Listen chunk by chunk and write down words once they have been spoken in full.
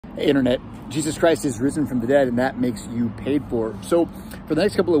internet. Jesus Christ is risen from the dead, and that makes you paid for. So for the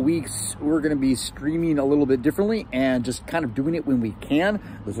next couple of weeks, we're going to be streaming a little bit differently and just kind of doing it when we can.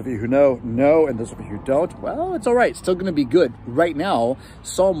 Those of you who know, and those of you who don't, well, it's all right. It's still going to be good. Right now,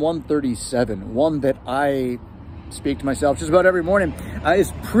 Psalm 137, one that I speak to myself just about every morning,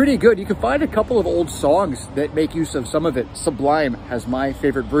 is pretty good. You can find a couple of old songs that make use of some of it. Sublime has my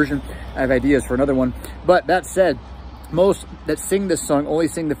favorite version. I have ideas for another one. But that said, most that sing this song only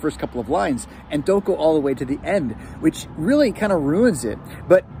sing the first couple of lines and don't go all the way to the end, which really kind of ruins it.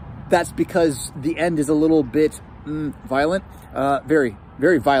 But that's because the end is a little bit violent, very,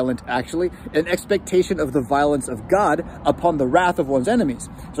 very violent, actually. An expectation of the violence of God upon the wrath of one's enemies.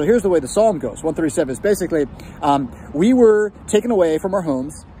 So here's the way the psalm goes. 137 is basically, we were taken away from our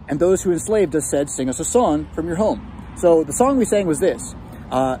homes, and those who enslaved us said, sing us a song from your home. So the song we sang was this: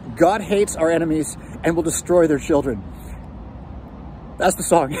 God hates our enemies and will destroy their children. That's the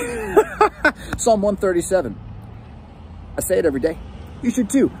song. Psalm 137. I say it every day. You should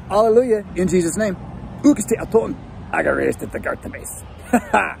too. Hallelujah. In Jesus' name.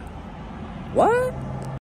 What?